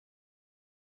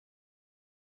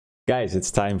Guys, it's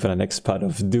time for the next part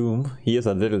of Doom. Here's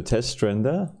a little test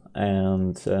render,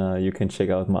 and you can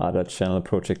check out my other channel,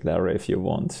 Project LARA, if you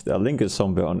want. The link is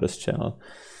somewhere on this channel.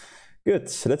 Good,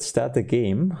 so let's start the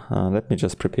game. Let me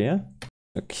just prepare.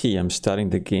 Okay, I'm starting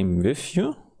the game with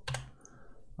you.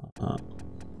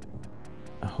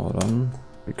 Hold on,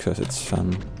 because it's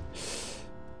fun.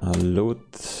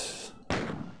 Load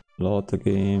the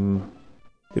game.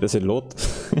 Did I say load?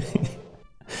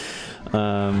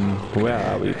 Where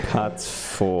are we? Part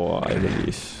 4, I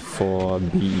believe.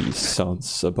 4B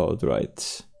sounds about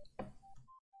right.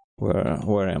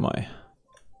 Where am I?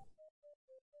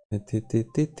 I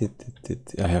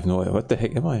have no idea. What the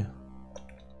heck am I? Is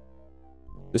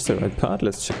this the right part?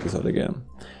 Let's check this out again.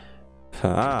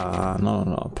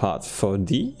 No. Part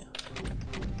 4D?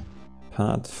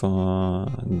 Part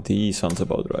 4D sounds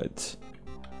about right.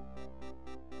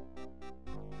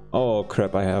 Oh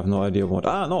crap, I have no idea what...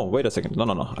 no, wait a second. No.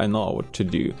 I know what to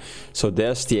do. So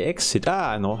there's the exit.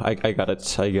 No, I got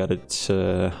it.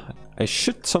 I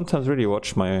should sometimes really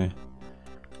watch my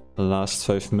last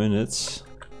 5 minutes.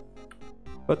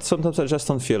 But sometimes I just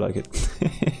don't feel like it.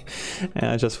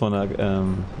 And I just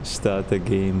wanna start the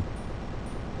game.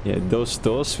 Yeah, those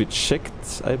doors we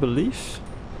checked, I believe.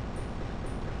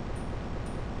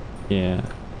 Yeah.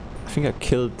 I think I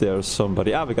killed there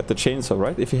somebody. We got the chainsaw,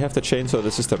 right? If you have the chainsaw,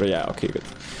 this is the... Yeah, okay, good.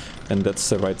 And that's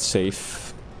the right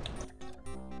save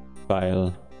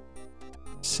file.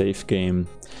 Save game.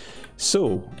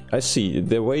 So, I see.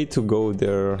 The way to go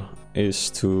there is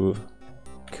to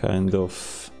kind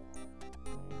of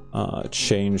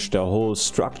change the whole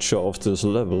structure of this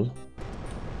level.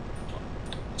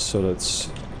 So let's...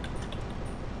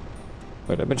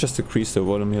 Wait, let me just decrease the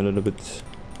volume here a little bit.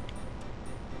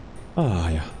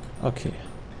 Yeah. Okay.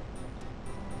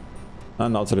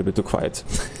 And now it's a little bit too quiet.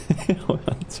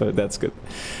 So that's good.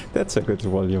 That's a good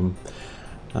volume.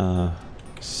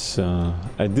 So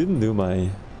I didn't do my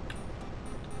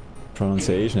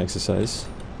pronunciation exercise.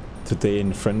 Today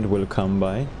a friend will come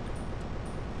by.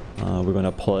 We're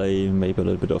gonna play maybe a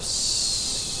little bit of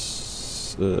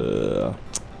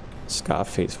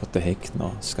Scarface. What the heck?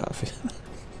 No, Scarface.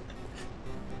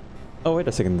 Oh, wait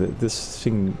a second, this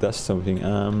thing does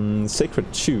something.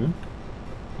 Sacred 2,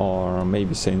 or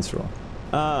maybe Saints Row.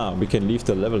 We can leave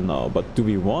the level now, but do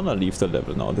we wanna leave the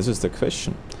level now? This is the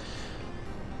question.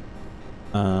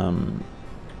 No,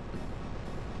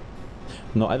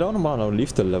 I don't wanna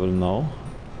leave the level now.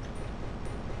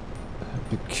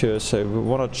 Because I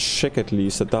wanna check at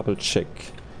least, a double check.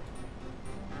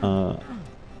 But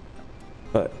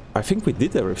I think we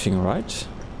did everything, right?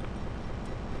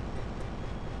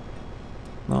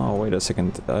 No, wait a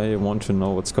second. I want to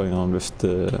know what's going on with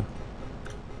the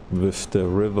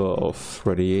river of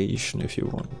radiation, if you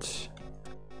want.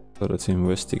 So let's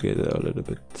investigate it a little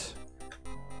bit.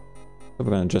 I'm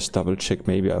gonna just double check.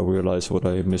 Maybe I realize what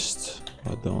I missed.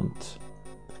 I don't.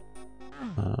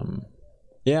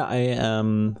 Yeah,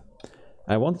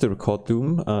 I wanted to record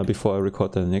Doom before I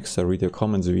record the next read your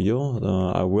comments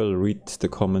video. I will read the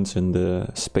comments in the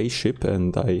spaceship,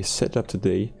 and I set up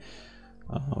today.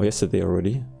 Yesterday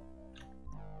already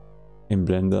in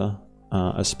Blender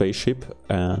a spaceship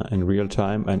in real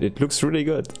time, and it looks really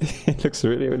good. It looks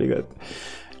really good.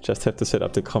 Just have to set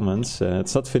up the comments.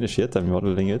 It's not finished yet. I'm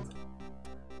modeling it,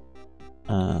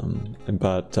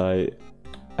 but I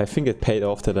think it paid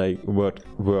off that I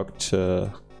worked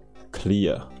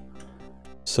clear,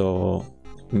 so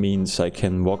means I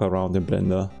can walk around in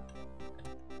Blender.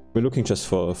 We're looking just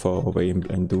for a way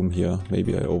in Doom here.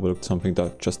 Maybe I overlooked something.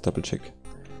 Just double check.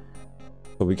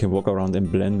 So we can walk around in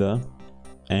Blender,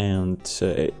 and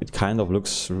it kind of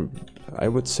looks, I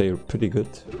would say, pretty good.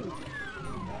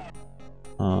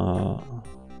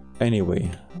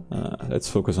 Anyway, let's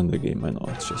focus on the game. I know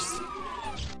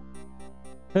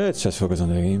let's just focus on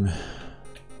the game.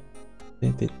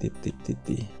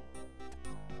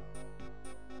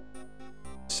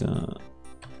 So.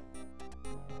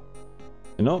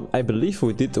 You know, I believe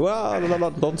we did...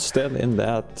 Well, don't stand in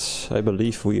that. I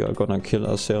believe we are gonna kill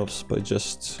ourselves by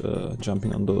just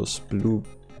jumping on those blue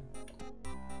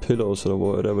pillows or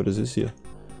whatever this is here.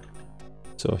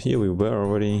 So here we were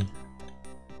already.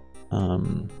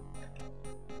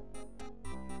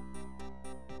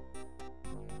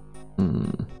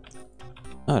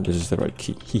 This is the right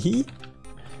key.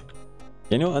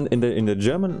 You know, and in the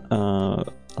German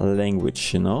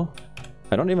language, you know,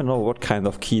 I don't even know what kind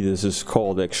of key this is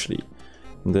called actually.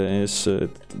 There is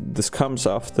this comes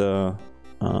after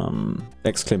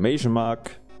exclamation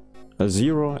mark, a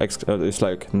 0, it's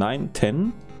like 9,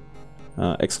 10,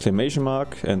 exclamation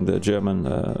mark and the German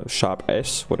sharp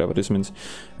S, whatever this means,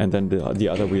 and then the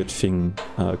other weird thing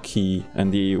key,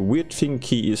 and the weird thing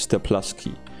key is the plus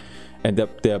key, and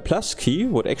the plus key,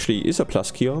 what actually is a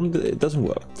plus key on, it doesn't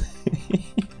work.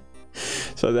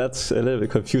 So that's a little bit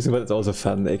confusing, but it's also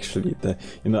fun actually.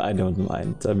 You know, I don't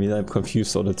mind. I mean, I'm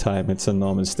confused all the time. It's a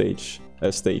normal state.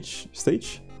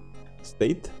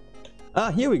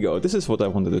 Ah, here we go. This is what I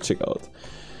wanted to check out.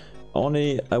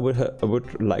 Only I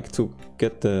would like to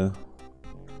get the.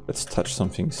 Let's touch some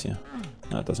things here.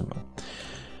 No, it doesn't work.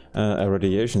 A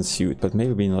radiation suit, but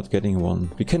maybe we're not getting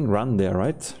one. We can run there,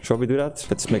 right? Shall we do that?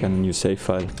 Let's make a new save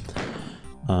file.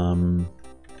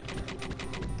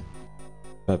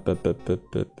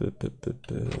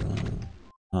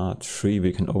 Part 3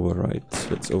 we can overwrite.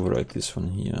 Let's overwrite this one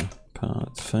here.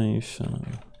 Part 5.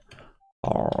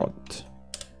 Part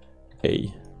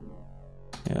A.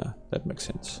 Yeah, that makes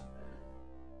sense.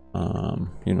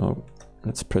 You know,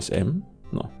 let's press M.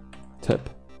 No, tab.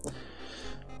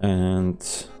 And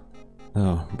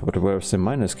but where's the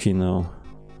minus key now?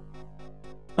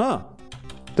 Ah,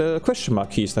 the question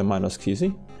mark key is the minus key.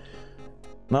 See?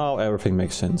 Now everything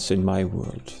makes sense in my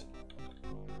world.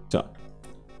 So,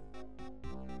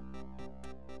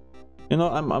 you know,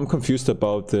 I'm confused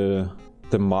about the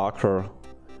marker.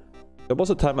 There was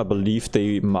a time I believe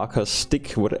the markers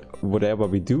stick whatever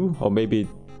we do, or maybe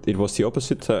it was the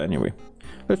opposite. Anyway,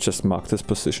 let's just mark this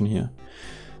position here.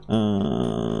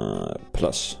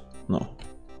 Plus, no,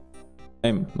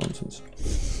 M, nonsense.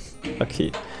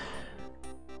 Okay.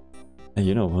 And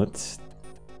you know what?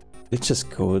 Let's just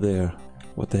go there.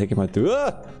 What the heck am I doing?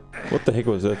 Ah! What the heck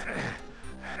was that?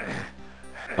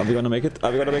 Are we gonna make it? Are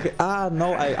we gonna make it? Ah,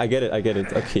 no, I get it, I get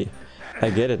it. Okay, I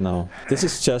get it now. This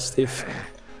is just if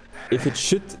it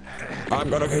should... I'm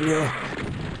gonna kill you.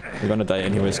 We're gonna die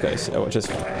anyways, guys. I was just...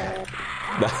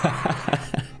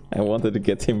 I wanted to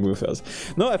get him with us.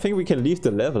 No, I think we can leave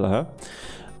the level, huh?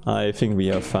 I think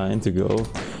we are fine to go.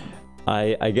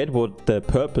 I get what the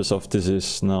purpose of this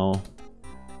is now.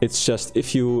 It's just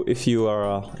if you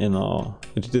are, you know,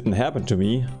 it didn't happen to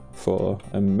me for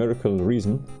a miracle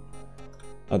reason.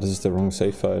 Oh, this is the wrong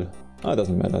save file. Oh, it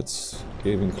doesn't matter, it's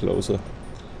getting closer.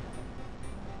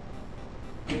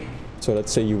 So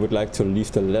let's say you would like to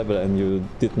leave the level and you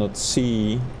did not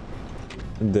see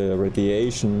the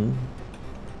radiation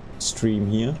stream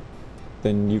here,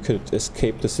 then you could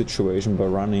escape the situation by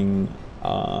running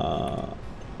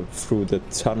through the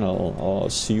tunnel or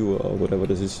sewer or whatever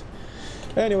this is.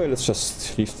 Anyway, let's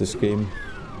just leave this game.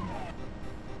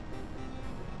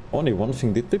 Only one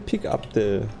thing, did they pick up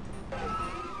the...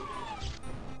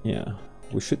 Yeah,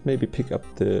 we should maybe pick up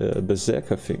the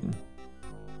Berserker thing.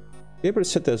 Gabriel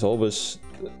said there's always...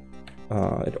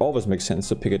 it always makes sense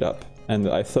to pick it up. And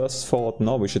I first thought,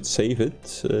 no, we should save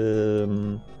it.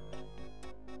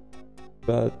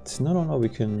 But no, we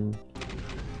can...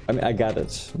 I mean, I got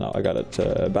it. No, I got it.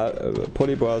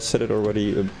 Polybar said it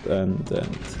already,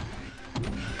 and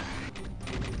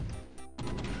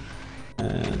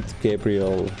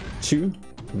Gabriel too,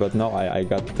 but now I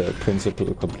got the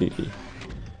principle completely.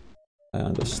 I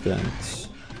understand.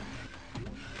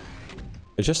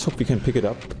 I just hope we can pick it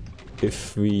up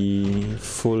if we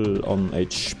full on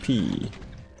HP,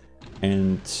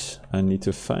 and I need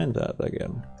to find that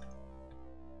again.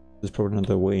 There's probably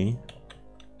another way,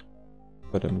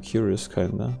 but I'm curious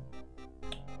kinda.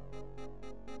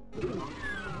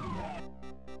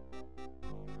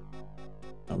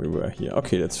 We were here.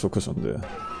 Okay, let's focus on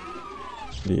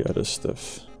the other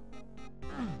stuff.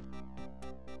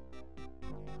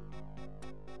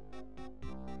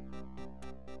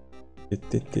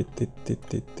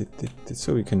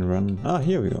 So we can run. Ah,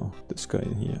 here we go. This guy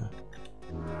here.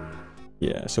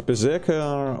 Yeah, so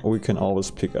Berserker we can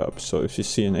always pick up. So if you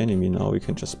see an enemy now, we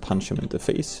can just punch him in the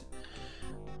face.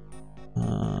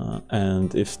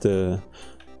 And if the...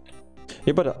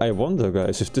 Yeah, but I wonder,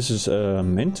 guys, if this is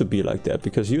meant to be like that,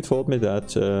 because you told me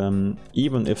that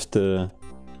even if the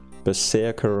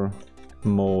Berserker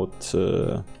mode,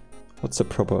 what's the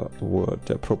proper word,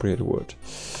 the appropriate word?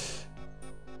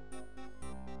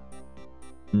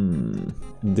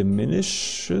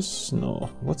 Diminishes? No,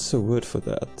 what's the word for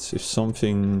that?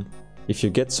 If you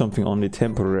get something only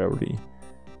temporarily,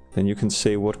 then you can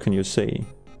say, what can you say?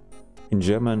 In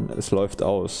German, es läuft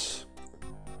aus.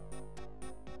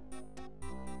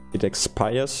 It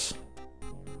expires.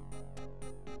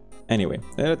 Anyway,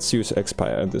 let's use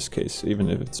expire in this case, even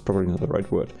if it's probably not the right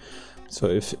word. So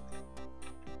if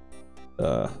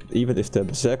even if the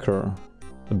Berserker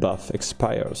buff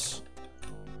expires.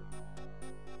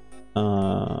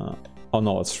 Oh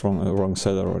no, it's wrong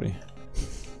side already.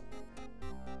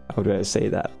 How do I say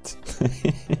that?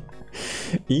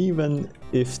 Even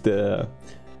if the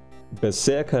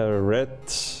Berserker red...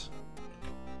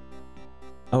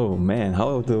 Oh man,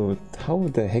 how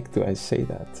the heck do I say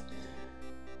that?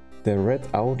 The red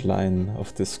outline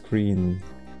of the screen.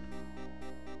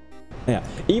 Yeah,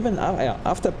 even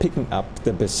after picking up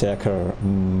the Berserker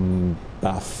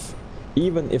buff,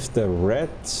 even if the red...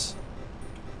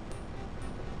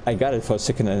 I got it for a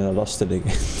second and I lost it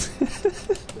again.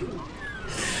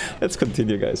 Let's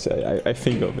continue, guys. I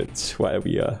think of it while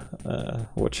we are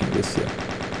watching this here.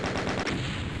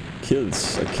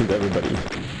 Kills. I killed everybody.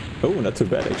 Oh, not too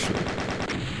bad actually.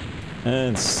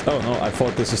 And oh no, I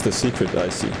thought this is the secret. I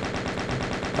see.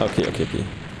 Okay.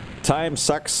 Time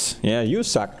sucks. Yeah, you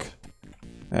suck,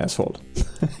 asshole.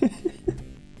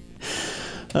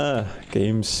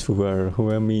 Games who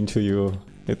are mean to you.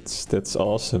 That's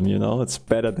awesome, you know. It's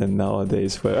better than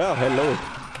nowadays. Where oh hello.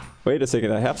 Wait a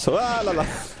second. I have so I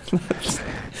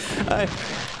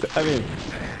mean,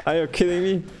 are you kidding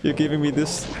me? You're giving me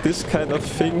this kind of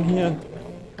thing here?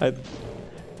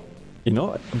 You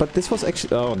know, but this was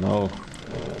actually... Oh no.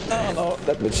 No,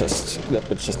 let me just... No,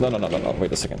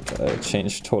 wait a second. I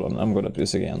changed. Hold on, I'm gonna do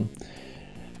this again.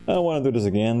 I wanna do this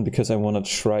again because I wanna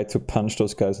try to punch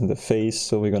those guys in the face,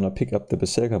 so we're gonna pick up the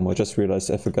Berserker mode. I just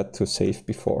realized I forgot to save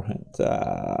beforehand.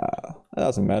 It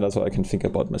doesn't matter, so I can think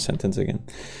about my sentence again.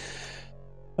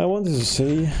 I wanted to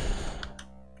say...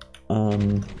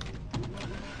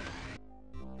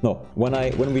 No,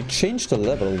 when we changed the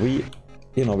level, we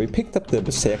picked up the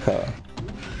Berserker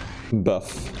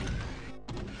buff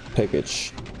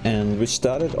package and we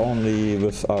started only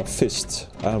with our fist.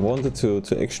 I wanted to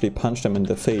actually punch them in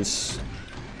the face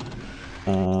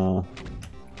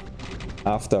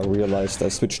after I realized I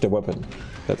switched the weapon.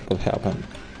 That would happen,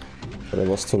 but it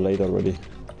was too late already.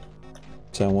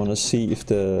 So I want to see if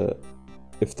the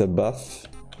buff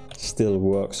still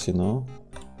works, you know.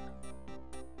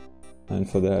 And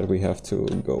for that we have to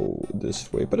go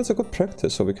this way. But it's a good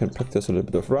practice, so we can practice a little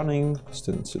bit of running,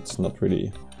 since it's not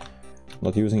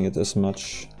using it as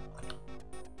much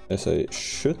as I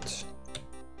should.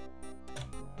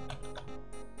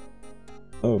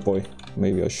 Oh boy,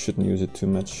 maybe I shouldn't use it too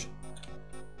much.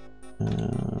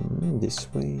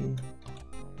 This way.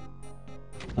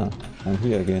 Ah, I'm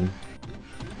here again.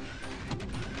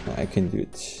 Oh, I can do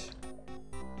it.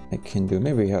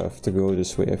 Maybe I have to go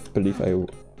this way. I believe I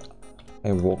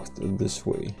walked this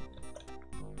way.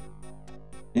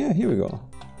 Yeah, here we go.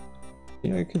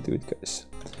 Yeah, I can do it, guys.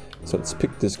 So let's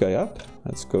pick this guy up.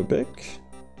 Let's go back.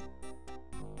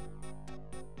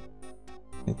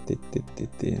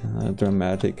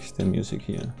 Dramatic, the music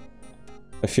here.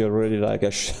 I feel really like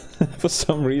for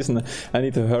some reason I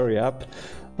need to hurry up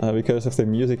because of the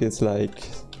music. It's like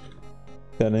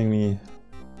telling me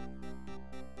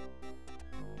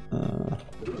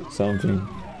something.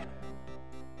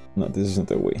 No, this isn't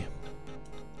the way.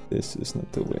 This is not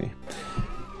the way.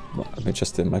 Well, let me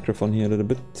adjust the microphone here a little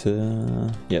bit.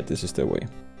 Yeah, this is the way.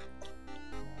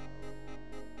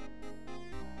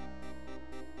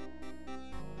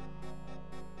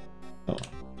 Oh.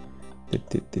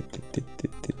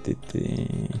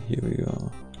 Here we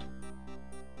go.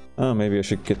 Oh, maybe I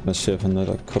should get myself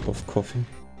another cup of coffee.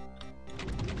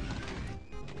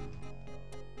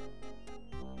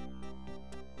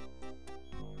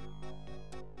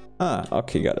 Ah,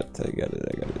 okay, got it. I got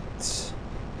it.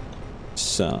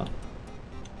 So.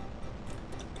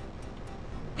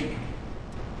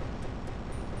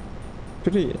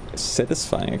 Pretty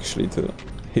satisfying actually to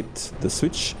hit the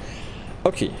switch.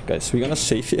 Okay, guys, we're gonna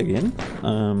save here again.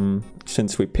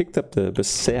 Since we picked up the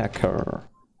Berserker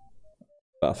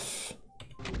buff.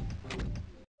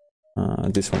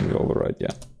 This one we override,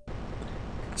 yeah.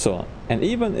 So, and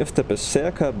even if the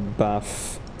Berserker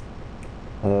buff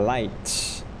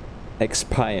light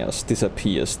expires,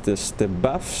 disappears, the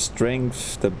buff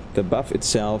strength, the buff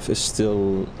itself is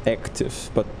still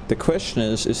active. But the question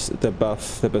is the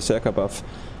Berserker buff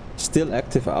still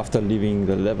active after leaving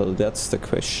the level? That's the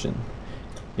question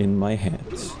in my head.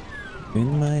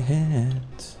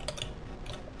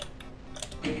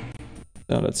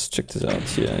 Now let's check this out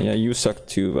here. Yeah, you suck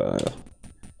too.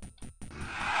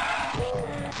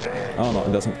 Oh no,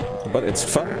 it doesn't. But it's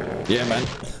fun. Yeah, man.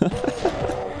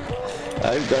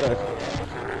 I've gotta...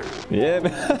 Yeah,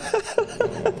 man.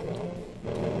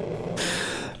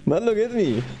 Now look at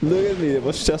me. It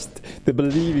was just the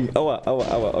believing. Ow.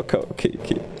 Okay.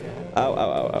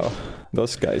 Ow.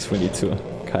 Those guys we need to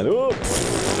kind of...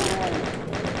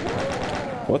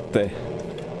 What the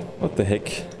heck?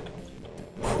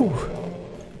 Whew.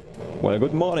 Well,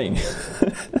 good morning.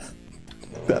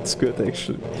 That's good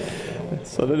actually.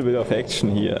 It's a little bit of action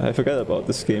here. I forgot about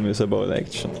this game is about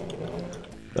action.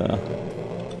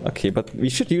 Okay, but we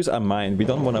should use our mind. We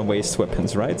don't want to waste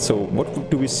weapons, right? So what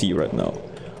do we see right now?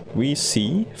 We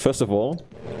see, first of all,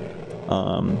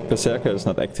 Berserker is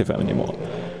not active anymore.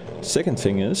 Second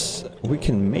thing is, we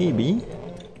can maybe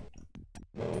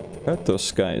hurt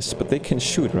those guys, but they can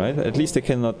shoot, right? At least they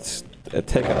cannot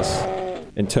attack us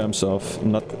in terms of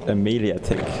not a melee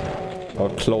attack or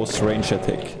close range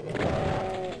attack.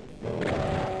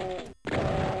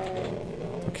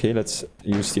 Okay, let's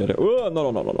use the other. Oh,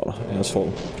 no,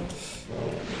 asshole.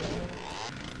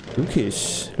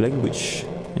 Lucas, language.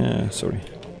 Yeah, sorry.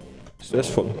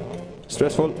 Stressful.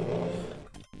 Stressful.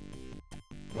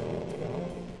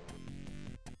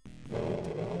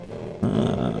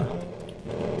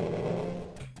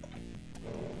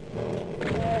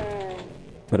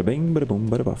 Bada bing, bada boom,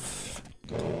 bada buff.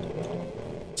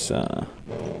 So.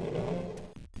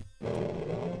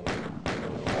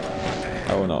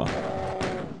 Oh no.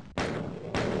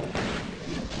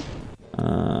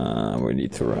 We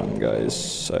need to run,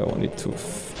 guys.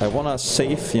 I wanna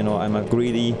save, you know, I'm a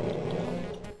greedy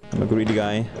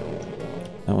guy.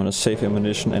 I wanna save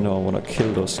ammunition and I wanna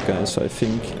kill those guys, so I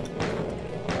think...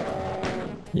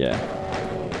 Yeah.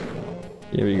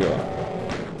 Here we go.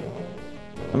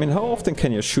 I mean, how often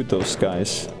can you shoot those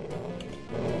guys?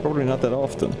 Probably not that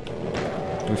often.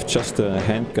 With just a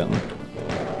handgun.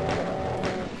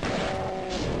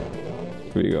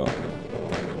 Here we go.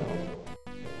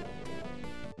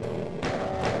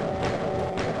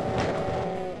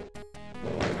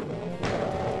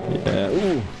 Yeah,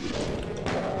 ooh!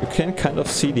 You can kind of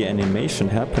see the animation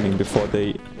happening before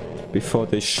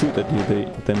they shoot at you.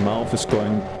 The mouth is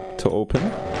going to open.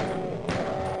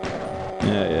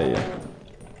 Yeah.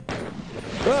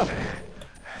 Ah!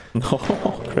 No,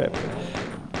 crap.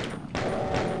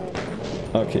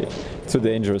 Okay, too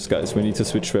dangerous, guys. We need to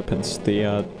switch weapons.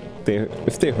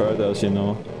 If they hurt us, you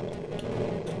know.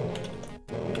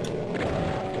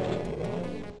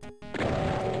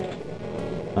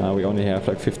 We only have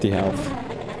like 50 health.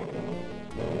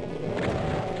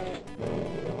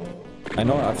 I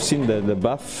know I've seen the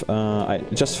buff. I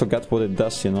just forgot what it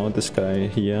does, you know, this guy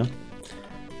here.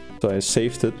 So I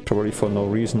saved it, probably for no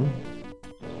reason.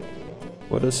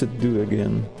 What does it do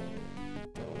again?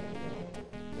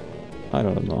 I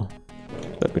don't know.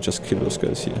 Let me just kill those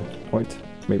guys here. Wait,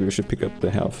 maybe we should pick up the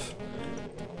health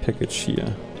package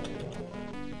here.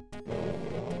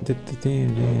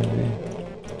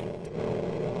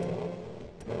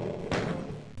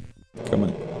 Come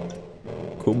on.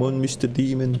 Come on, Mr.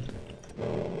 Demon.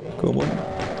 Come on.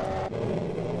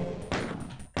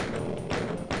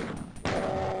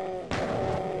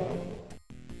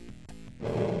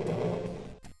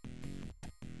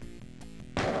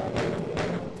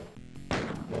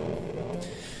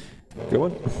 Go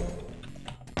on.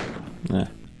 Nah.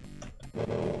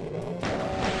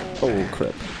 Oh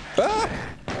crap. Ah!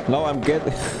 Now I'm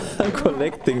I'm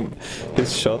collecting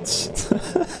his shots.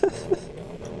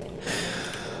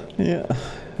 Yeah.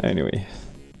 Anyway.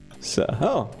 So,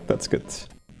 oh, that's good.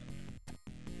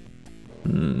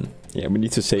 Yeah, we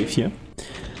need to save here.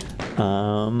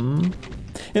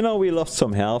 You know, we lost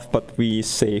some health, but we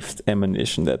saved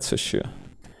ammunition, that's for sure.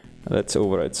 Let's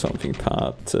override something.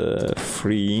 Part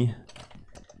 3.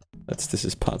 This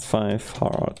is part 5.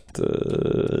 Hard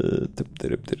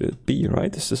B,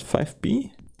 right? This is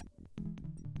 5B?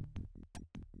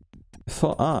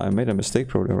 I made a mistake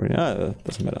probably already. That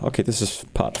doesn't matter. Okay, this is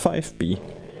part 5B.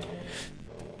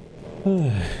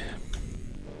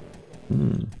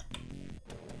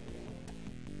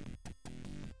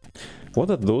 What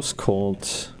are those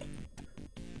called?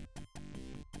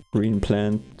 Green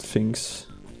plant things.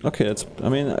 Okay, that's... I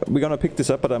mean, we're gonna pick this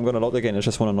up, but I'm gonna load again. I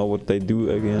just wanna know what they do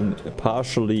again.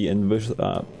 Partial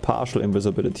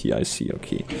invisibility, I see,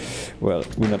 okay. Well,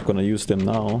 we're not gonna use them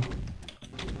now.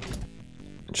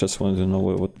 Just wanted to know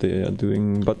what they are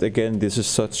doing. But again, this is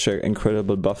such an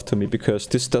incredible buff to me, because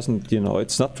this doesn't, you know,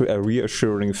 it's not a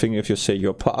reassuring thing if you say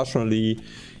you're partially...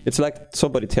 It's like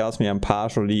somebody tells me I'm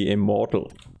partially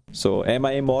immortal. So, am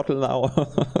I immortal now?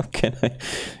 Can I...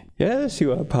 Yes,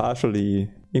 you are partially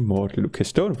immortal,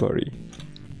 Lucas, don't worry.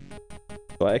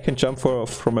 So I can jump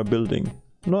from a building.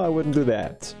 No, I wouldn't do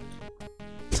that.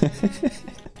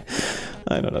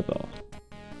 I don't know.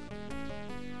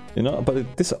 You know,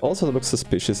 but this also looks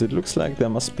suspicious. It looks like there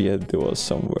must be a door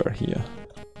somewhere here.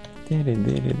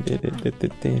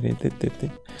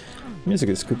 Music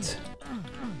is good.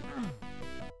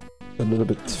 A little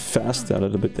bit faster, a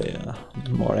little bit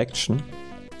more action.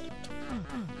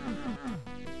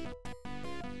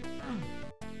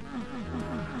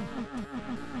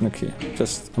 Okay,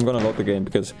 I'm gonna load the game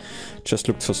because just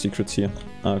looked for secrets here.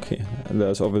 Okay,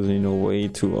 there's obviously no way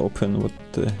to open. What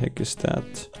the heck is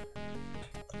that?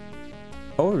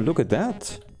 Oh, look at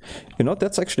that! You know,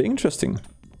 that's actually interesting.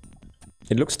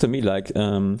 It looks to me like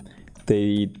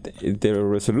their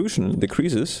resolution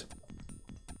decreases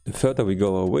the further we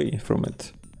go away from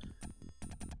it.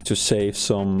 To save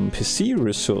some PC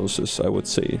resources, I would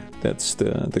say that's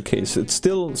the case. It's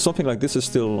still something like this is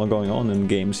still going on in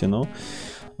games, you know.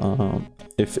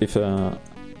 If an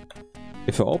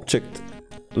object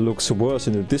looks worse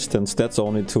in the distance, that's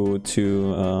only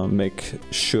to make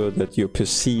sure that your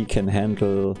PC can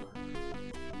handle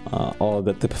or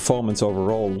that the performance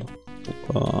overall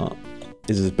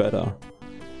is better.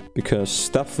 Because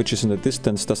stuff which is in the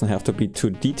distance doesn't have to be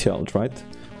too detailed, right?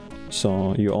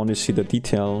 So you only see the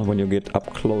detail when you get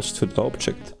up close to the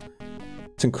object.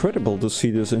 It's incredible to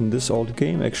see this in this old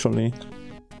game, actually.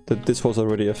 That this was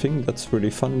already a thing. That's really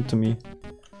funny to me.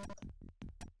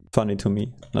 Funny to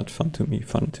me, not fun to me,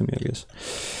 funny to me, I guess.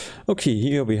 Okay,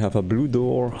 here we have a blue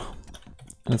door.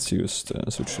 Let's use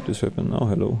the switch to this weapon. Oh,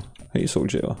 hello. Hey,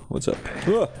 soldier, what's up?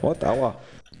 What? Hour?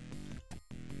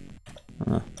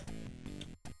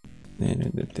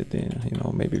 You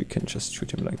know, maybe we can just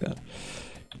shoot him like that.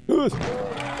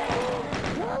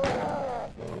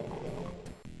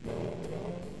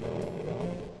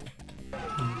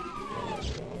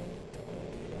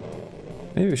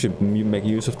 Maybe we should make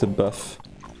use of the buff.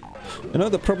 You know,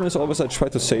 the problem is always I try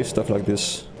to save stuff like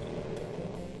this.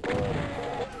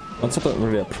 That's not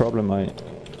really a problem.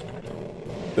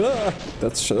 Yeah.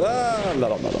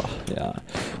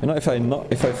 You know, if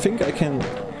I think I can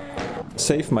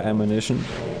save my ammunition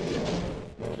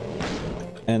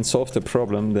and solve the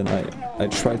problem, then I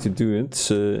try to do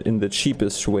it in the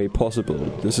cheapest way possible.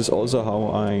 This is also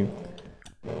how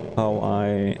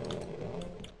I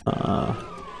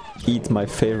eat my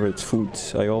favorite food.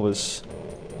 I always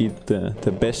eat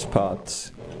the best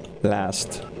part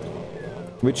last,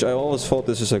 which I always thought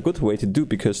this is a good way to do,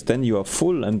 because then you are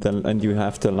full and you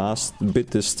have the last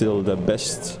bit is still the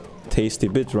best tasty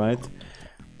bit, right?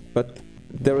 But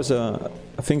there is a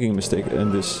thinking mistake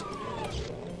in this.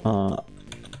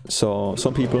 So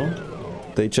some people,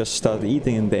 they just start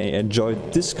eating and they enjoy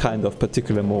this kind of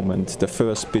particular moment. The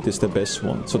first bit is the best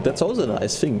one. So that's also a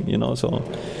nice thing, you know, so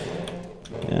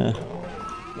yeah.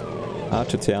 Hard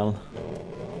to tell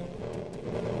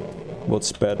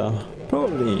what's better.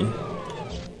 Probably,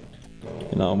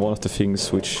 you know, one of the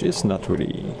things which is not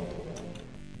really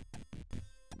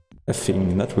a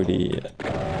thing, not really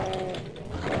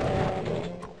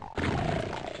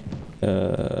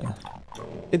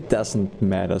it doesn't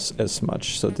matter as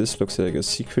much. So this looks like a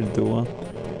secret door.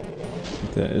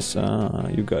 There is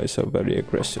you guys are very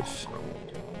aggressive.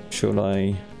 Should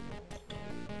I?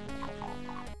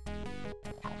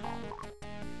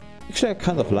 Actually, I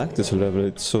kind of like this level.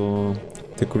 It's so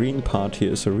the green part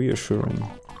here is reassuring.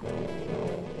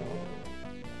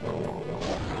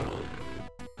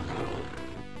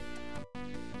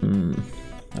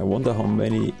 I wonder how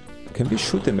many can we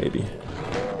shoot them, maybe.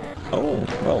 Oh,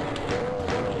 well.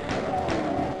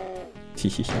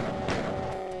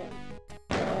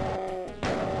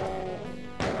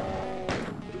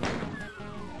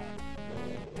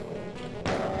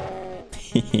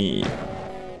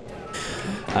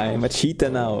 I'm a cheater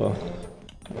now.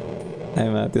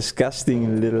 I'm a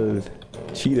disgusting little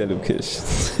cheater,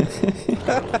 Lucas.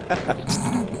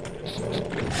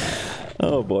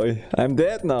 Oh boy, I'm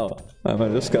dead now. I'm a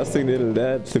disgusting little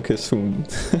dead Lucas soon.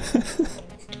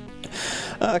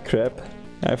 Ah crap.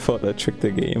 I thought I tricked the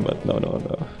game, but no.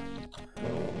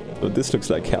 So this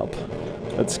looks like help.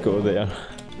 Let's go there.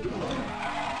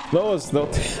 No, it's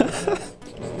not.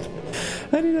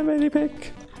 I need a medipack.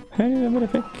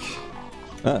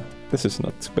 Ah, this is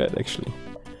not too bad actually.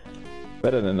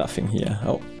 Better than nothing here.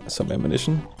 Oh, some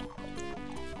ammunition.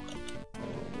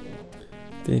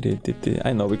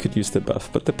 I know we could use the buff,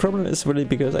 but the problem is really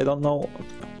because I don't know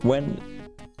when...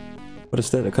 What is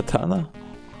that, a katana?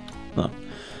 No.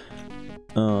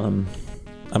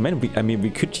 I mean we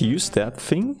could use that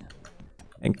thing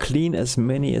and clean as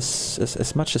many as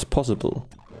much as possible.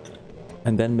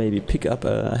 And then maybe pick up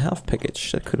a health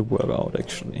package. That could work out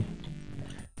actually.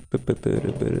 But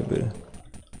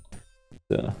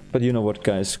you know what,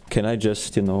 guys, can I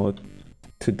just, you know,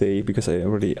 today, because I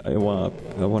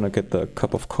wanna get the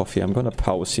cup of coffee, I'm gonna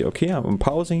pause here, okay? I'm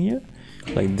pausing here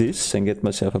like this and get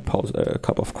myself a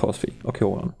cup of coffee. Okay,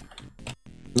 hold on.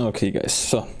 Okay guys,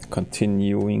 so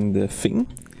continuing the thing.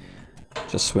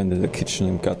 Just went to the kitchen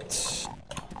and got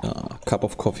a cup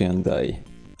of coffee and I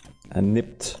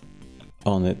nipped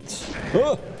on it.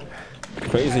 Oh!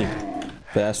 Crazy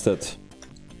bastard.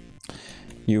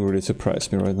 You really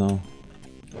surprised me right now.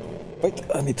 Wait,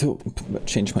 I need to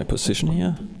change my position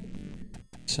here.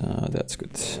 So that's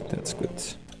good, that's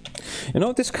good. You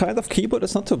know, this kind of keyboard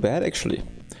is not too bad actually.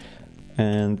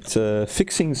 And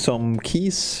fixing some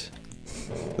keys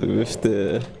with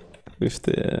the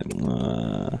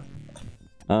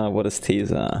what is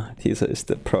Tesa? Tesa is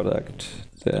the product,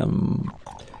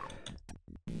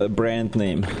 a brand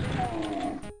name.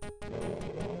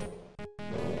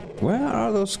 Where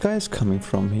are those guys coming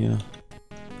from here?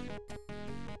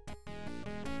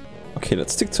 Okay,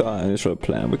 let's stick to our initial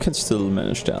plan. We can still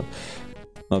manage that.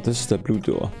 No, this is the blue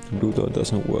door. The blue door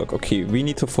doesn't work. Okay, we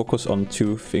need to focus on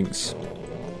two things.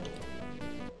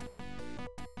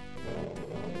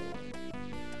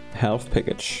 Health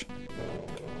package.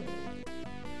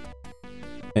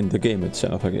 And the game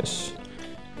itself, I guess.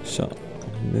 So.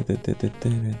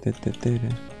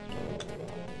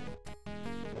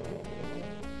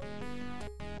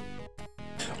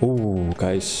 Oh,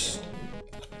 guys.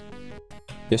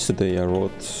 Yesterday I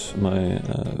wrote my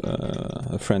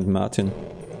friend Martin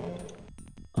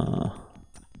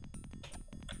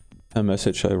a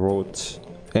message. I wrote,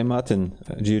 "Hey Martin,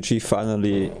 GOG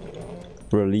finally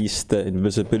released the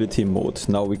invisibility mode.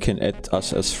 Now we can add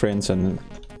us as friends and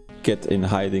get in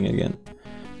hiding again."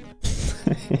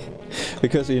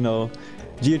 Because, you know,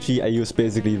 GOG I use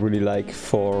basically really like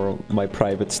for my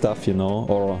private stuff, you know,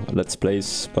 or let's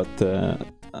plays, but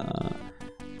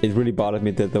it really bothered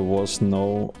me that there was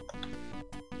no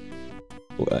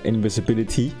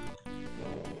invisibility.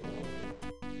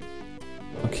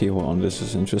 Okay, hold on, this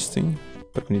is interesting,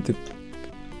 but we need to...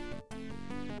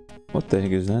 What the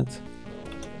heck is that?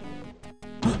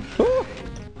 Oh!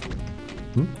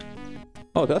 Hmm?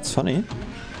 Oh, that's funny.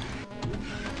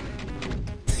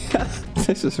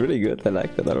 This is really good, I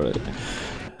like that already.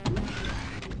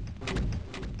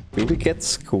 Do we get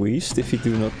squeezed if you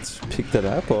do not pick that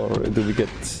up, or do we get...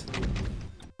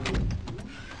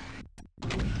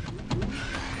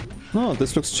 No,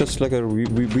 this looks just like a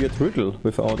weird riddle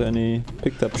without any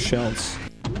picked up shells.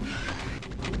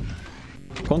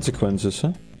 Consequences,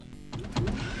 huh?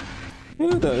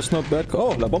 Yeah, there is no bad...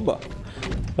 Oh, La Bomba!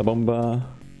 La Bomba...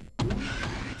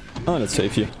 Oh, let's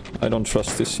save here. I don't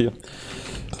trust this here.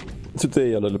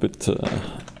 Today a little bit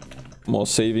more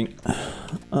saving.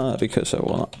 Because I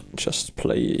wanna just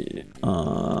play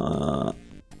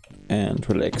and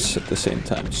relax at the same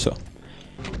time, so...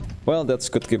 Well, that's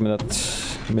good, give me that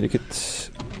medikit.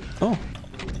 Oh!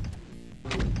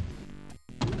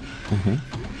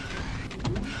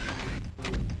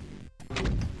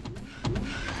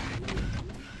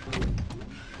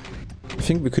 I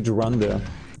think we could run there.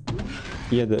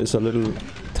 Yeah, there is a little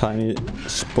tiny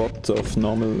spot of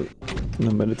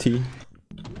normality.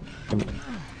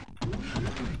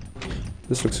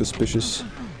 This looks suspicious.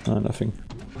 Nothing.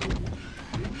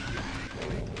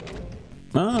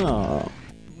 Ah,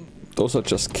 those are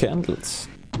just candles.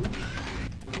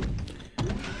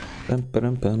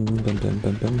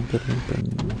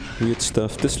 Weird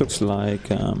stuff. This looks like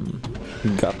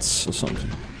guts or something.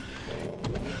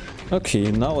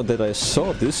 Okay, now that I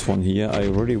saw this one here, I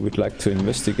really would like to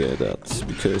investigate that,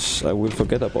 because I will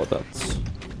forget about that.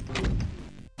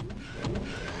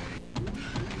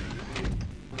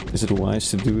 Is it wise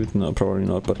to do it? No, probably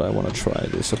not, but I want to try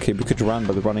this. Okay, we could run,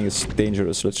 but running is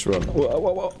dangerous. Let's run. Whoa,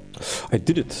 whoa, whoa. I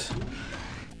did it.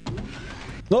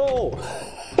 No!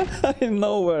 I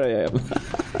know where I am.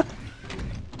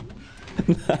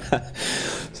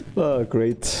 Oh,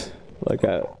 great. Like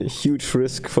a huge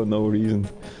risk for no reason.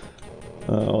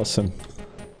 Awesome.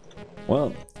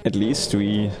 Well, at least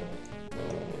we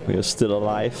are still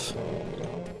alive.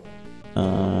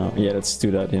 Yeah, let's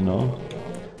do that, you know.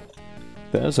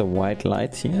 There's a white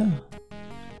light here.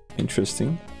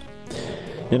 Interesting.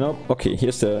 You know, okay,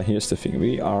 here's the thing.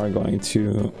 We are going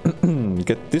to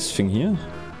get this thing here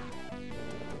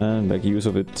and make use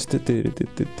of it.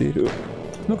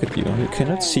 Look at you. You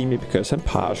cannot see me because I'm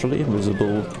partially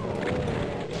invisible.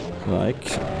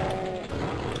 Like,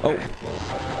 oh.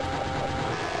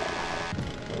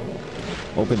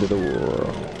 Open the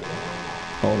door.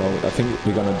 Oh no, I think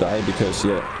we're gonna die because,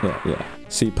 yeah.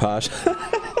 See, partial.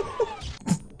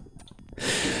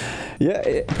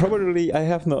 Yeah, probably I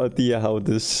have no idea how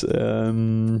this...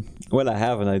 well, I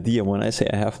have an idea. When I say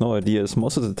I have no ideas,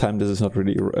 most of the time this is not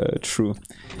really true.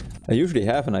 I usually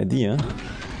have an idea.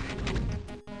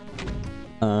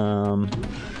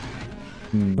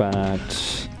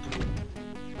 But...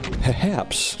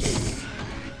 perhaps...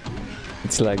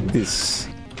 it's like this.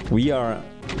 We are...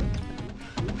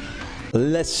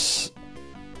 less...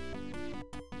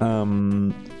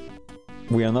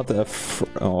 we are not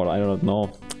or I don't know.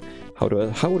 How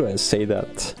do I say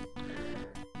that?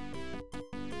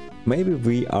 maybe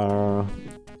we are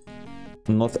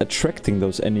not attracting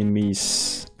those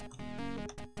enemies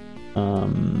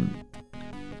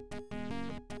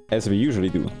as we usually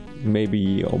do.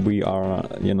 Maybe we are,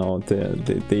 you know,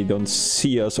 they don't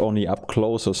see us only up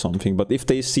close or something, but if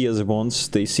they see us once,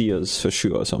 they see us for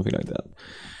sure or something like that.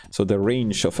 So the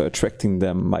range of attracting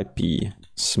them might be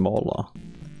smaller.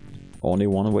 Only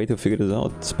one way to figure this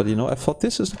out. But you know, I thought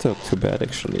this isn't too bad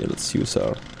actually. Let's use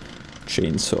our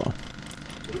chainsaw.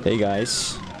 Hey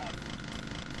guys.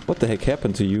 What the heck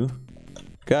happened to you?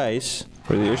 Guys,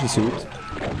 radiation suit.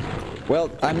 Well,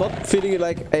 I'm not feeling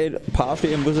like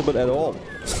partially invisible at all.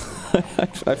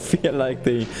 I feel like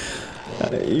they...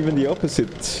 even the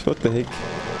opposite. What the heck?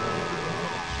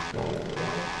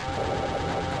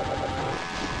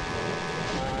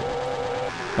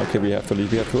 Okay, we have to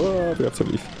leave. We have to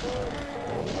leave.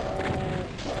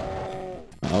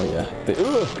 Oh yeah.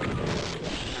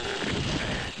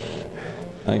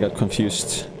 I got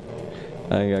confused.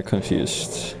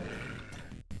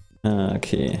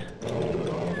 Okay.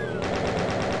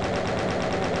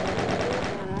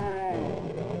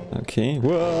 Okay.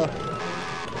 Whoa.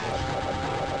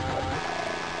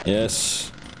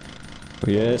 Yes.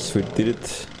 Yes, we did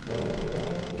it.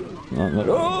 Not.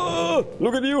 Oh!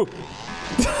 Look at you!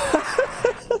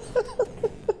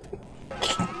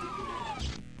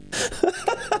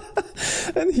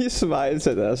 And he smiles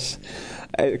at us.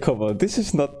 Come on, this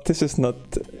is not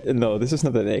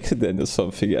an accident or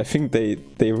something. I think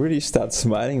they really start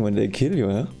smiling when they kill you,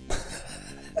 huh?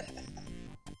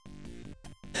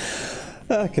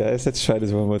 Guys, let's try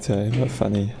this one more time. How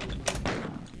funny.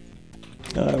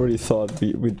 I really thought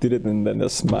we did it and then a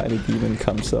smiley demon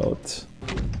comes out.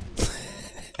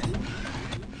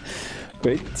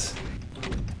 Great.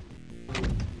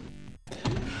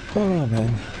 Oh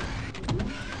man.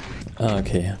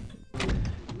 Okay.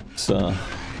 So,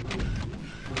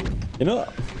 you know,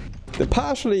 the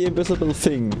partially invisible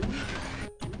thing.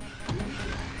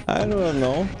 I don't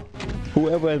know.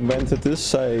 Whoever invented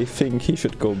this, I think he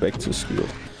should go back to school.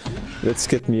 Let's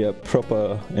get me a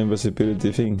proper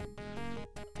invisibility thing.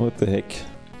 What the heck?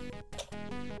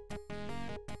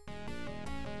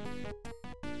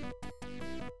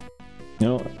 You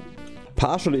know,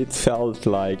 partially it felt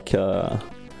like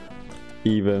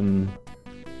even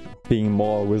being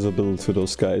more visible to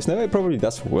those guys. Now it probably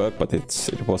does work, but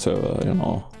it was a, you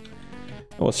know,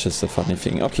 it was just a funny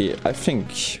thing. Okay, I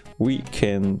think we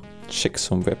can check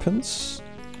some weapons.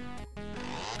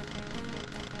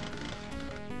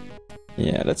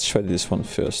 Yeah, let's try this one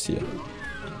first here.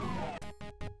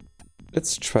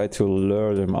 Let's try to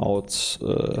lure them out.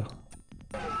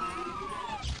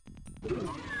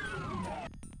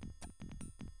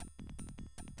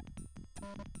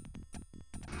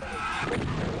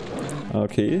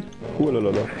 Okay. Ooh, la, la,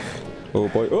 la. Oh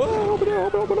boy. Oh, open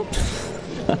up, open up.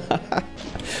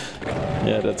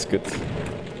 Yeah, that's good.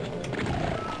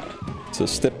 So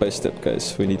step by step,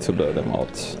 guys, we need to lure them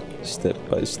out. Step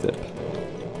by step.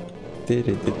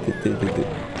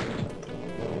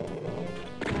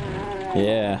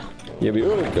 Yeah. Here we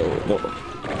go. No.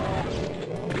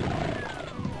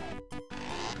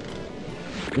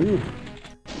 Ooh.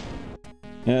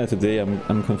 Yeah, today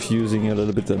I'm confusing a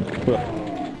little bit them.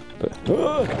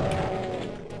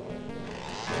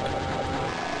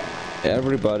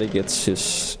 Everybody gets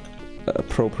his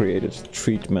appropriated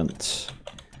treatment.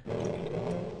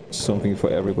 Something for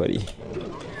everybody.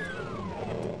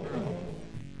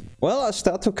 Well, I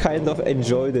start to kind of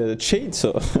enjoy the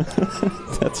chainsaw.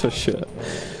 That's for sure.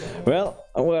 Well,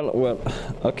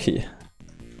 okay.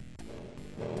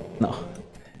 No. I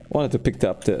wanted to pick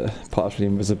up the partial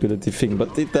invisibility thing,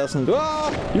 but it doesn't.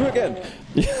 Ah! You again!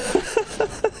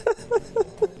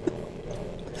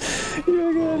 You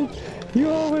again! You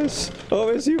always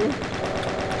you!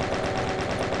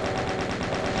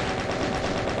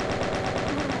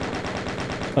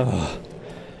 Ah.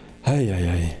 Ay, ay,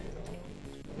 ay.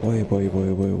 Boy.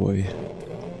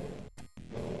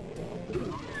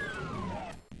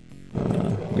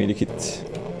 Medikit.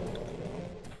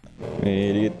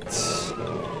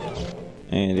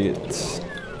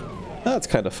 That's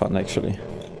kind of fun actually.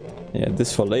 Yeah,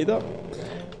 this for later.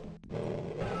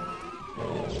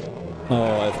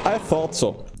 Oh, I thought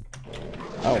so.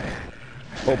 Oh.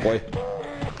 Oh boy.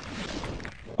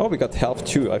 Oh, we got health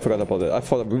too. I forgot about that. I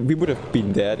thought we would have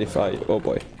been dead if I... Oh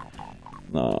boy.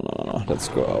 No. Let's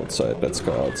go outside.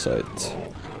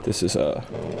 This is a...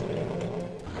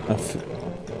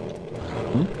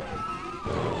 Hmm?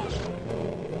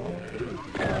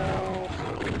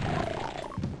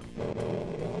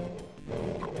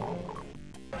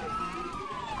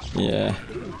 Yeah.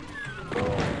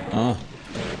 Ah.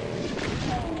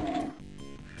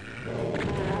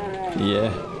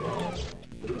 Yeah.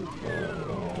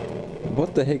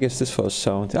 What the heck is this for a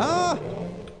sound? Ah!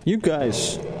 You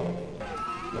guys!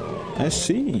 I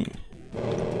see.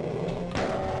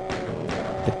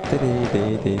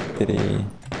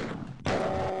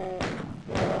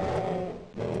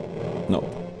 No.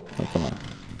 Oh, come on.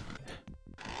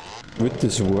 Would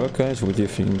this work, guys? What do you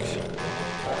think?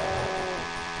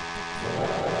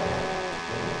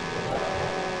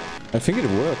 I think it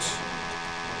works.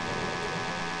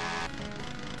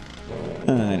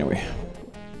 Anyway.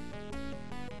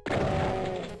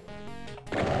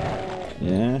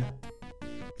 Yeah.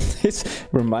 It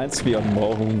reminds me of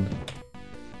Mohun.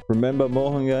 Remember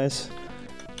Mohun, guys?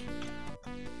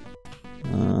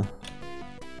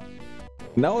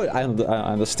 Now I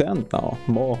understand now.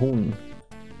 Mohun.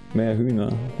 Mehr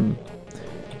Hühner.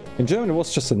 In German it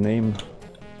was just a name.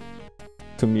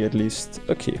 To me at least.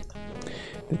 Okay.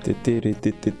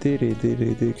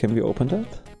 Can we open that?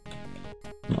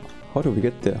 No. How do we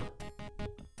get there?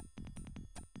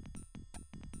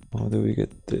 How do we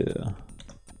get there?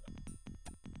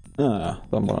 I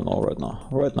don't wanna know right now.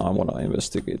 Right now I wanna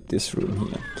investigate this room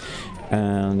here.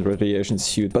 And radiation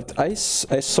suit. But I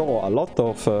saw a lot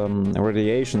of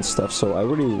radiation stuff, so I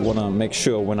really wanna make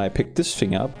sure when I pick this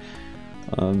thing up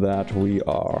that we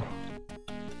are...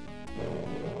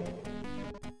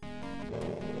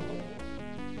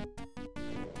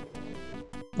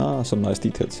 some nice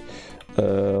details.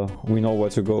 We know where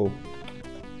to go.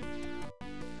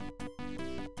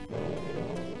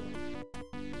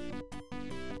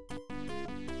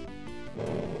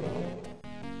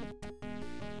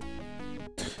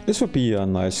 This would be a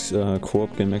nice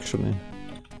co-op game, actually.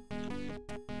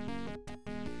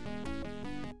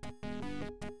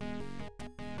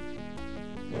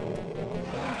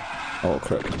 Oh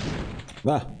crap.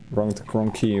 Ah,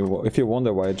 wrong key. If you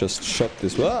wonder why I just shot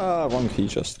this, wrong key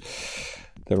just.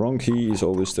 The wrong key is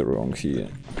always the wrong key.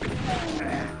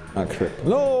 Ah crap.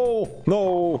 No!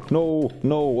 No! No!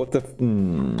 No! What the...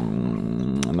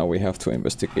 Now we have to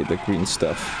investigate the green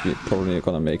stuff. We're probably not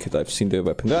gonna make it. I've seen the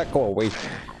weapon. Ah, go away!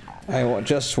 I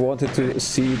just wanted to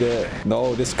see the...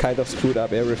 No, this kind of screwed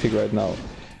up everything right now.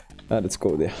 Let's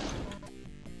go there.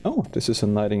 Oh, this is a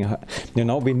knighting... You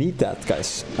know, we need that,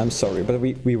 guys. I'm sorry, but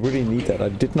we really need that. I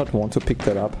did not want to pick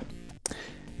that up.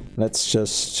 Let's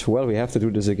just... Well, we have to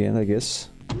do this again, I guess.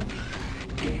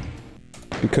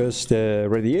 Because the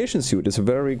radiation suit is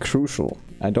very crucial.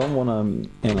 I don't wanna...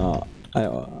 You know...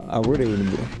 I really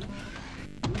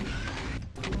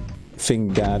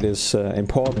think that is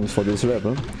important for this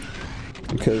level.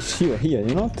 Because here,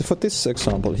 you know, for this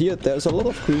example, here there's a lot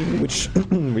of green which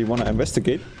we want to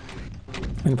investigate.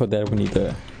 And for that we need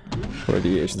a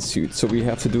radiation suit. So we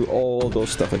have to do all those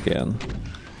stuff again.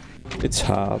 It's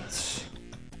hard,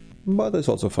 but it's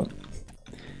also fun.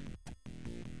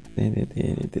 I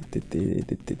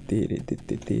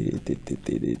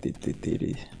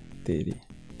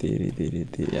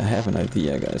have an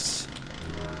idea, guys.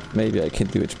 Maybe I can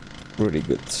do it really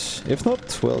good. If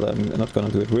not, well, I'm not gonna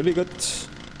do it really good.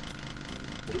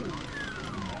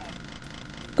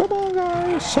 Come on,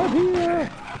 guys, I'm here.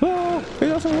 No, it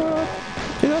doesn't work.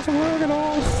 It doesn't work at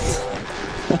all.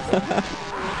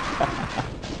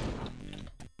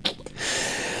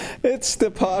 It's the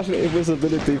partial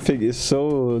invisibility thing is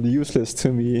so useless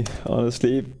to me,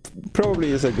 honestly. It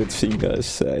probably is a good thing,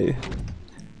 guys.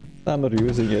 I'm not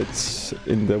using it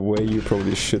in the way you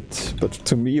probably should, but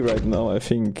to me right now I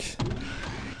think...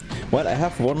 Well, I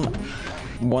have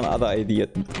one other idea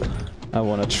I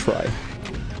wanna try.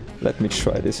 Let me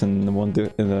try this in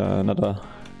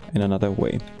another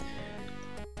way.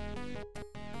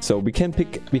 So we can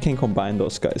combine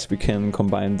those guys. We can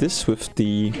combine this with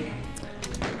the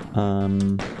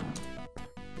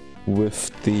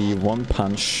one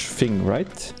punch thing,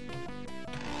 right?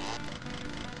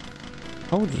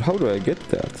 How do I get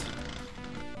that?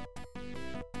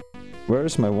 Where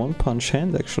is my one punch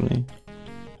hand actually?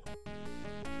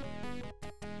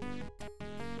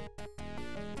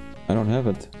 I don't have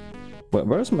it.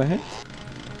 Where's my hand?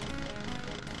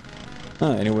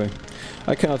 Anyway.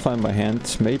 I cannot find my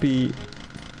hand. Maybe...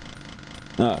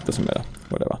 it doesn't matter.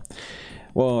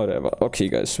 Whatever. Okay,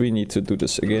 guys, we need to do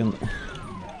this again.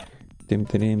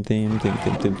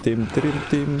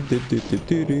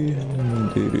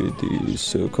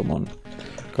 So, come on.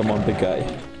 Come on, big guy.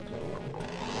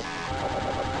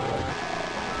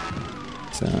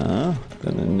 So,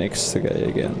 then the next guy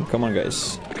again. Come on,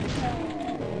 guys.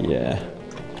 Yeah.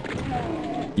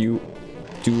 You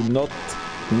do not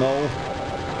know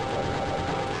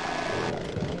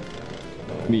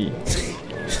me.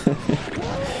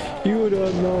 You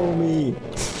don't know me.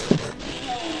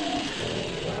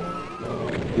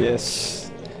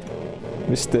 Yes,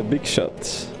 Mr. Big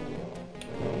Shot.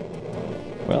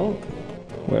 Well,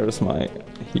 where is my...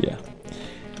 here.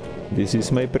 This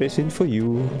is my present for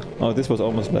you. Oh, this was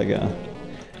almost like a...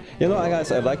 You know,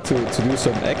 guys, I like to do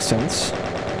some accents.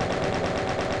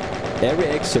 Every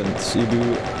accent you do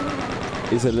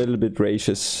is a little bit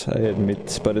racist, I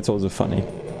admit, but it's also funny.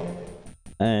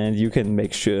 And you can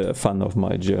make sure fun of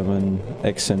my German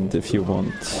accent if you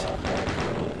want.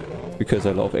 Because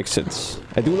I love accents.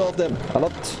 I do love them a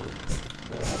lot.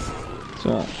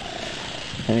 So,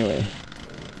 anyway.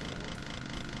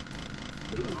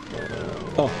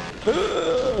 Oh.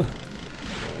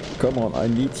 Come on, I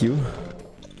need you.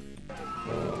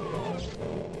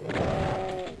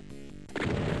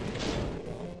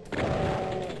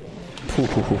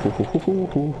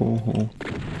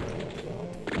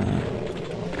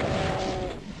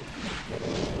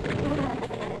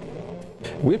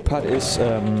 Weird part is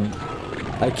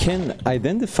I can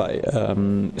identify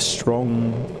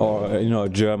strong or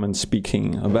German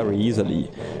speaking very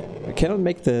easily. I cannot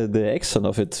make the accent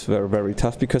of it very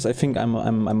tough because I think I'm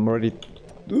already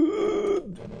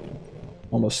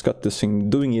almost got this thing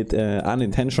doing it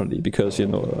unintentionally because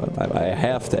I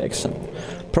have the accent.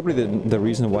 Probably the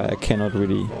reason why I cannot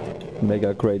really make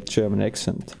a great German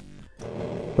accent.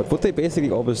 But what they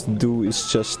basically always do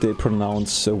is just they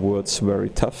pronounce words very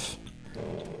tough.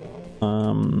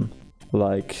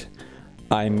 Like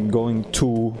I'm going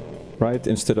to, right?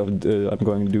 Instead of I'm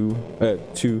going to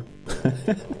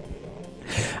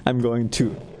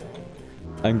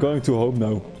I'm going to home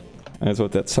now. That's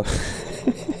what that's.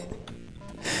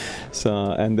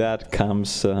 So, and that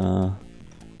comes,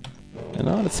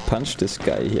 let's punch this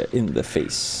guy here in the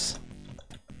face.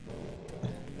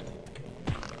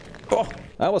 Oh,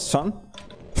 that was fun.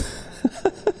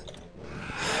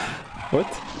 What?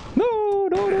 No,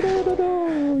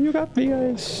 you got me,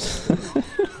 guys.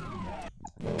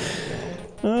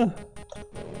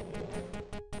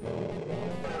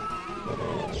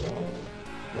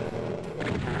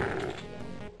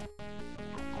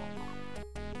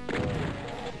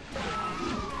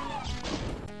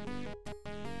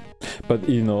 But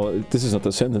this is not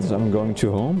a sentence. I'm going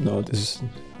to home. No, this is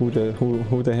who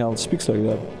the hell speaks like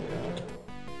that?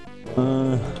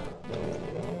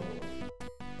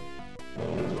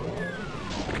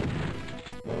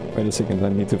 Wait a second. I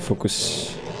need to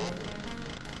focus.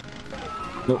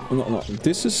 No.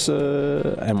 This is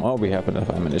oh, we have enough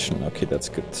ammunition. Okay, that's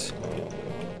good.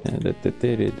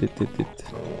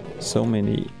 So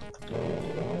many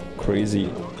crazy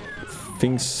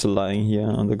things lying here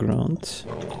on the ground.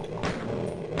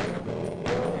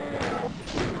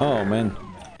 Oh man,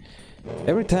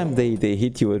 every time they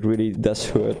hit you it really does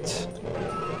hurt.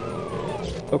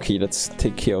 Okay, let's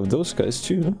take care of those guys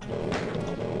too.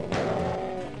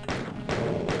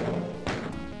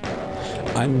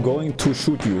 I'm going to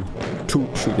shoot you.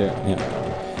 Yeah.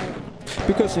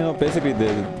 Because basically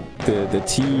the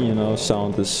T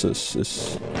sound is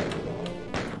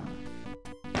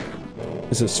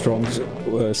a strong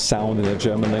sound in the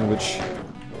German language,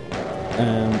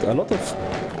 and a lot of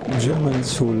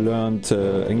Germans who learned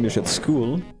English at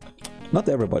school, not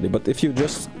everybody, but if you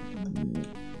just,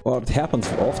 or it happens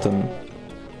often,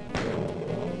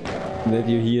 that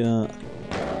you hear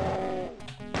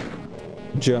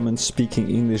Germans speaking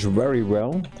English very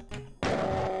well,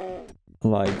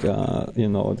 like they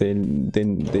know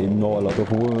a lot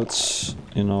of words,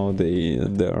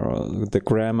 the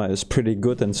grammar is pretty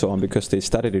good and so on because they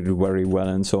studied it very well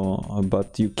and so on,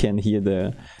 but you can hear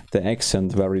the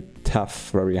accent very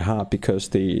tough, very hard because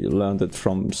they learned it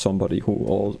from somebody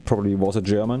who probably was a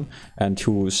German and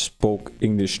who spoke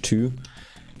English too,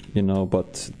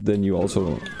 but then you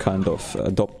also kind of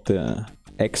adopt the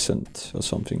accent or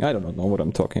something. I don't know what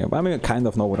I'm talking about. I mean, I kind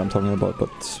of know what I'm talking about,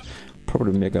 but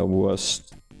probably make a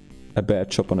bad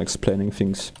job on explaining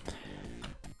things.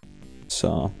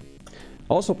 So,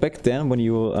 also back then when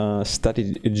you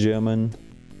studied German,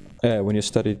 when you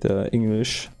studied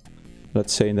English,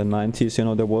 let's say in the 90s,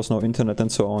 there was no internet and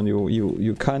so on,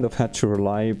 you kind of had to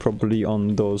rely probably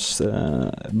on those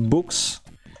books,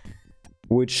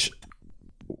 which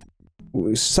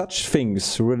such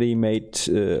things really made,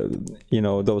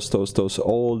 those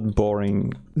old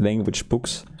boring language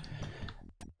books.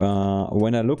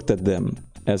 When I looked at them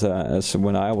as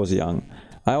when I was young,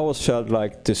 I always felt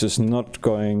like this is not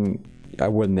going. I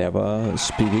will never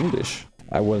speak English.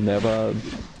 I will never,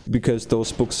 because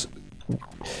those books,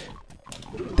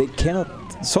 they cannot.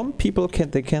 Some people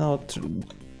they cannot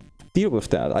deal with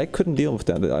that. I couldn't deal with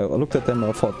that. I looked at them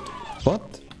and I thought,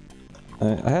 what?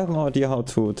 I have no idea how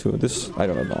to this. I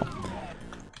don't know.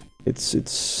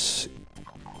 It's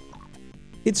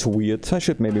it's weird. I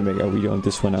should maybe make a video on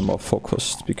this when I'm more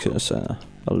focused, because I'll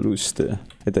lose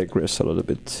I digress a little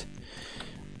bit.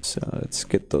 So let's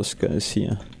get those guys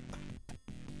here.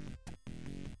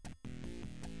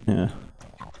 Yeah.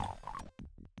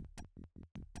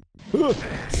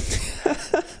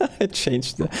 I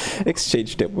exchanged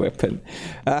the weapon.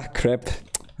 Ah, crap.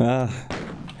 I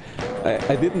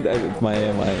didn't. My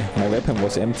weapon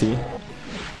was empty.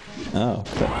 Oh,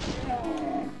 crap.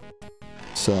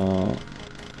 So,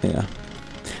 yeah.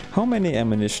 How many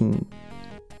ammo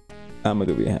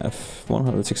do we have?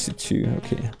 162.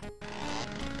 Okay.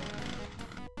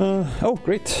 Oh,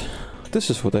 great. This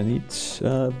is what I need.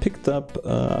 Picked up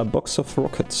a box of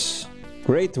rockets.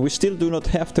 Great, we still do not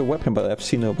have the weapon, but I've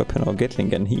seen a weapon or Gatling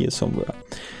gun here somewhere.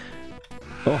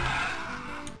 Oh.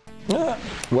 Ah,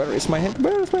 where is my hand?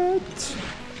 Where is my hand?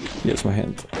 Here's my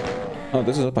hand. Oh,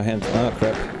 this is not my hand. Ah,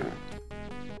 crap.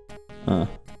 Ah.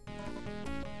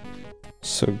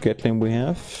 So Gatling we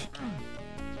have.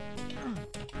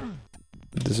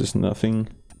 This is nothing.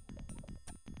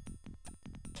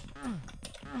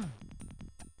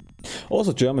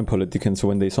 Also German politicians,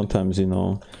 when they sometimes, you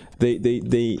know,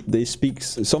 they speak,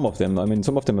 some of them, I mean,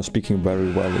 some of them are speaking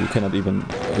very well. You cannot even,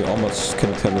 you almost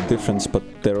cannot tell the difference, but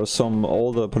there are some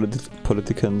older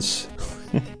politicians,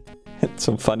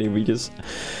 some funny videos.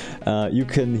 You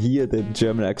can hear the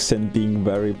German accent being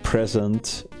very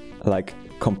present, like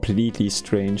completely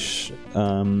strange,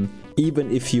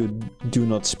 even if you do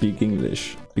not speak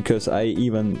English. Because I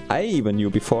even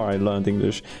knew before I learned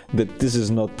English that this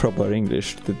is not proper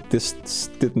English, that this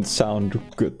didn't sound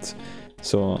good.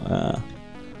 So,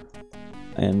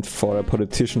 and for a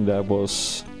politician it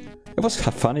was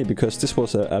funny, because this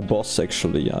was a boss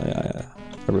actually. I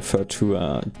referred to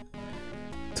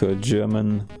a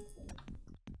German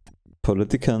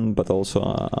politician, but also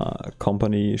a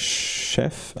company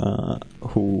chef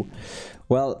who,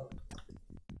 well,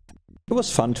 it was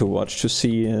fun to watch, to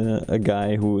see a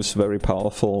guy who is very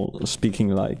powerful speaking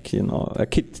like, you know, a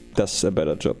kid does a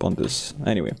better job on this.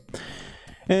 Anyway.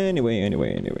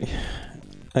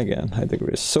 Again, I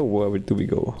digress. So where do we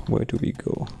go? Where do we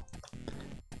go?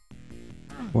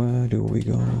 Where do we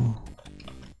go?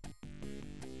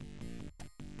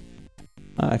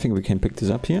 I think we can pick this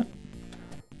up here.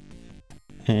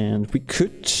 And we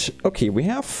could... Okay, we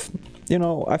have... You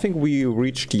know, I think we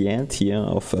reached the end here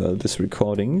of this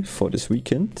recording for this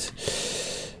weekend.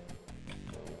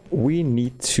 We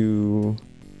need to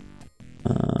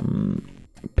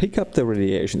pick up the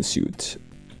radiation suit.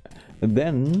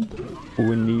 Then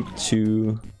we need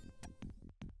to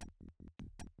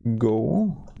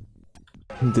go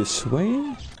this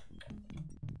way.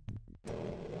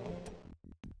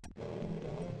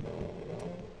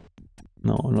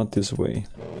 No, not this way.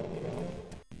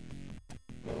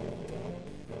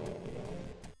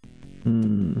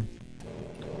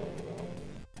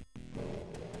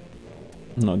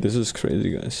 No, this is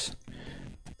crazy, guys.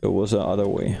 There was a other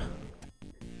way.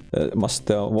 There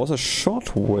was a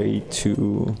short way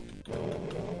to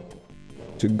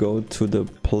go to the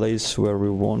place where we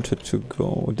wanted to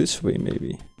go. This way,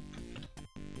 maybe.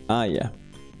 Ah, yeah.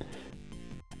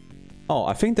 Oh,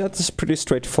 I think that is pretty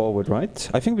straightforward, right?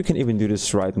 I think we can even do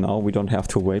this right now. We don't have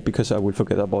to wait, because I will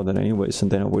forget about it anyways, and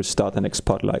then I will start the next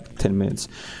part like 10 minutes.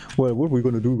 Well, what are we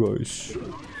gonna do, guys?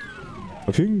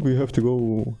 I think we have to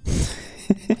go...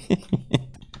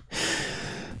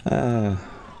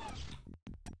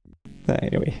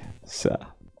 Anyway, so...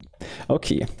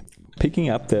 Okay, picking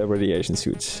up the radiation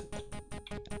suits.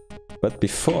 But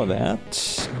before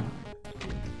that...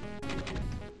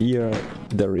 Here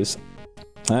there is...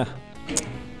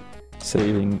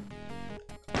 saving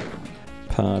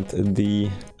part D.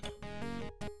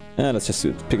 Let's just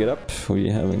pick it up. We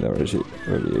having the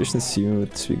radiation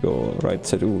suit. We go right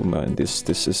side. Oh man, this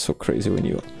is so crazy when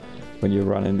you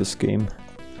run in this game.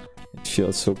 It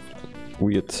feels so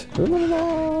weird.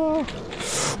 Oh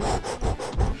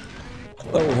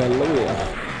hello there.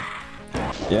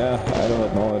 Yeah, I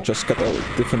don't know. I just got a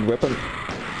different weapon.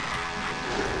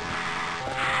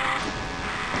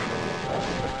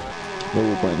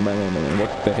 Oh man,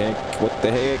 what the heck, what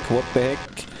the heck, what the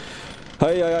heck.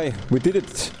 Hi, we did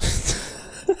it.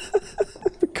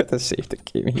 We gotta save the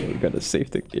game here, we gotta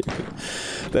save the game here.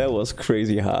 That was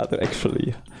crazy hard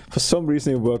actually. For some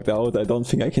reason it worked out, I don't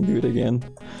think I can do it again.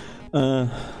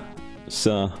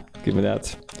 So, give me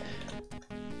that.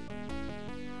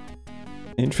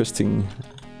 Interesting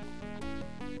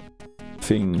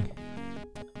thing.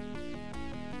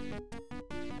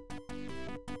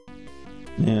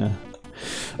 Yeah.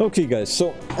 Okay guys,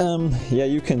 so yeah,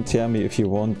 you can tell me if you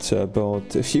want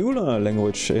about, if you learn a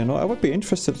language, you know, I would be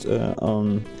interested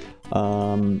on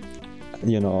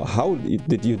you know, how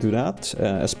did you do that?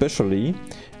 Especially,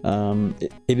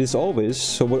 it is always,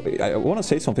 so I want to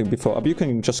say something before, you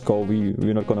can just go,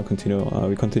 we're not going to continue,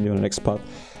 we continue in the next part.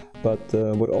 But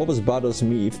what always bothers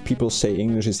me if people say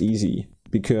English is easy,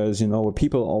 because, you know, what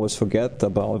people always forget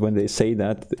about when they say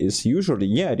that is usually,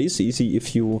 yeah, it is easy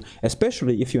if you,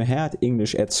 especially if you had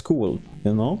English at school,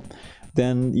 you know,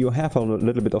 then you have a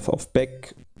little bit of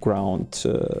background,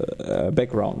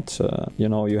 you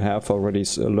know, you have already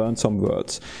learned some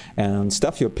words, and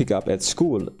stuff you pick up at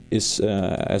school is,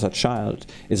 as a child,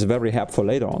 is very helpful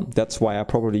later on. That's why I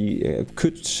probably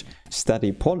could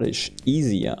study Polish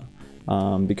easier,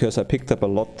 because I picked up a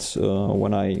lot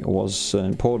when I was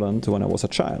in Poland, when I was a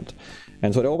child.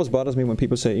 And so it always bothers me when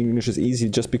people say English is easy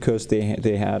just because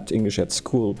they had English at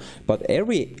school. But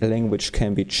every language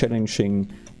can be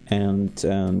challenging and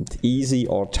easy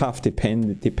or tough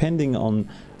depending on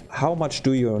how much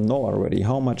do you know already,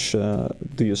 how much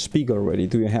do you speak already,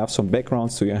 do you have some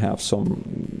backgrounds, do you have some,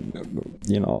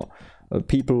 you know,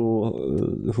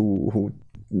 people who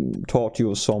taught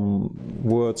you some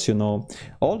words, you know.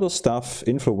 All those stuff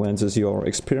influences your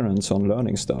experience on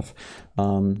learning stuff.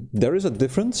 There is a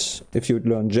difference. If you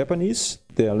learn Japanese,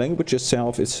 the language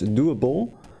itself is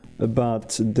doable,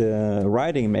 but the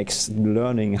writing makes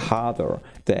learning harder.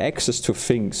 The access to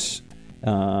things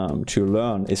to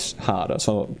learn is harder.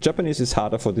 So Japanese is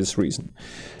harder for this reason.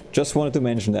 Just wanted to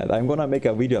mention that. I'm gonna make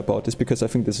a video about this because I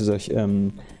think this is a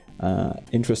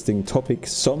interesting topic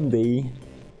someday.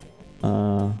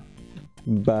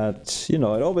 But you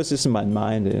know, it always is in my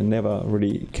mind and never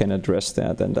really can address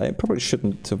that, and I probably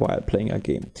shouldn't while playing a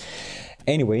game.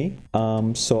 Anyway,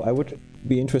 so I would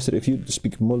be interested if you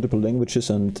speak multiple languages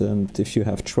and if you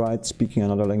have tried speaking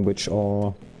another language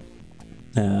or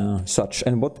such.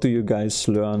 And what do you guys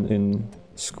learn in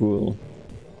school?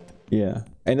 Yeah,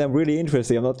 and I'm really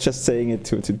interested. I'm not just saying it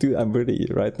to do. I'm really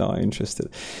right now interested.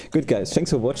 Good guys,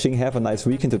 thanks for watching. Have a nice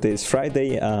weekend. Today is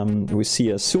Friday. We see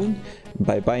you soon.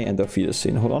 Bye bye and auf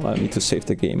Wiedersehen. Hold on, I need to save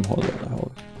the game. Hold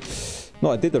on.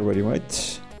 No, I did already,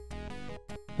 right?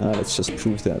 Let's just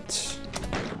prove that.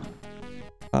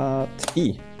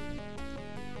 E.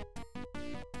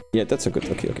 Yeah, that's a good.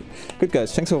 Okay. Good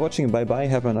guys, thanks for watching. Bye bye.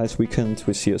 Have a nice weekend.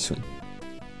 We'll see you soon.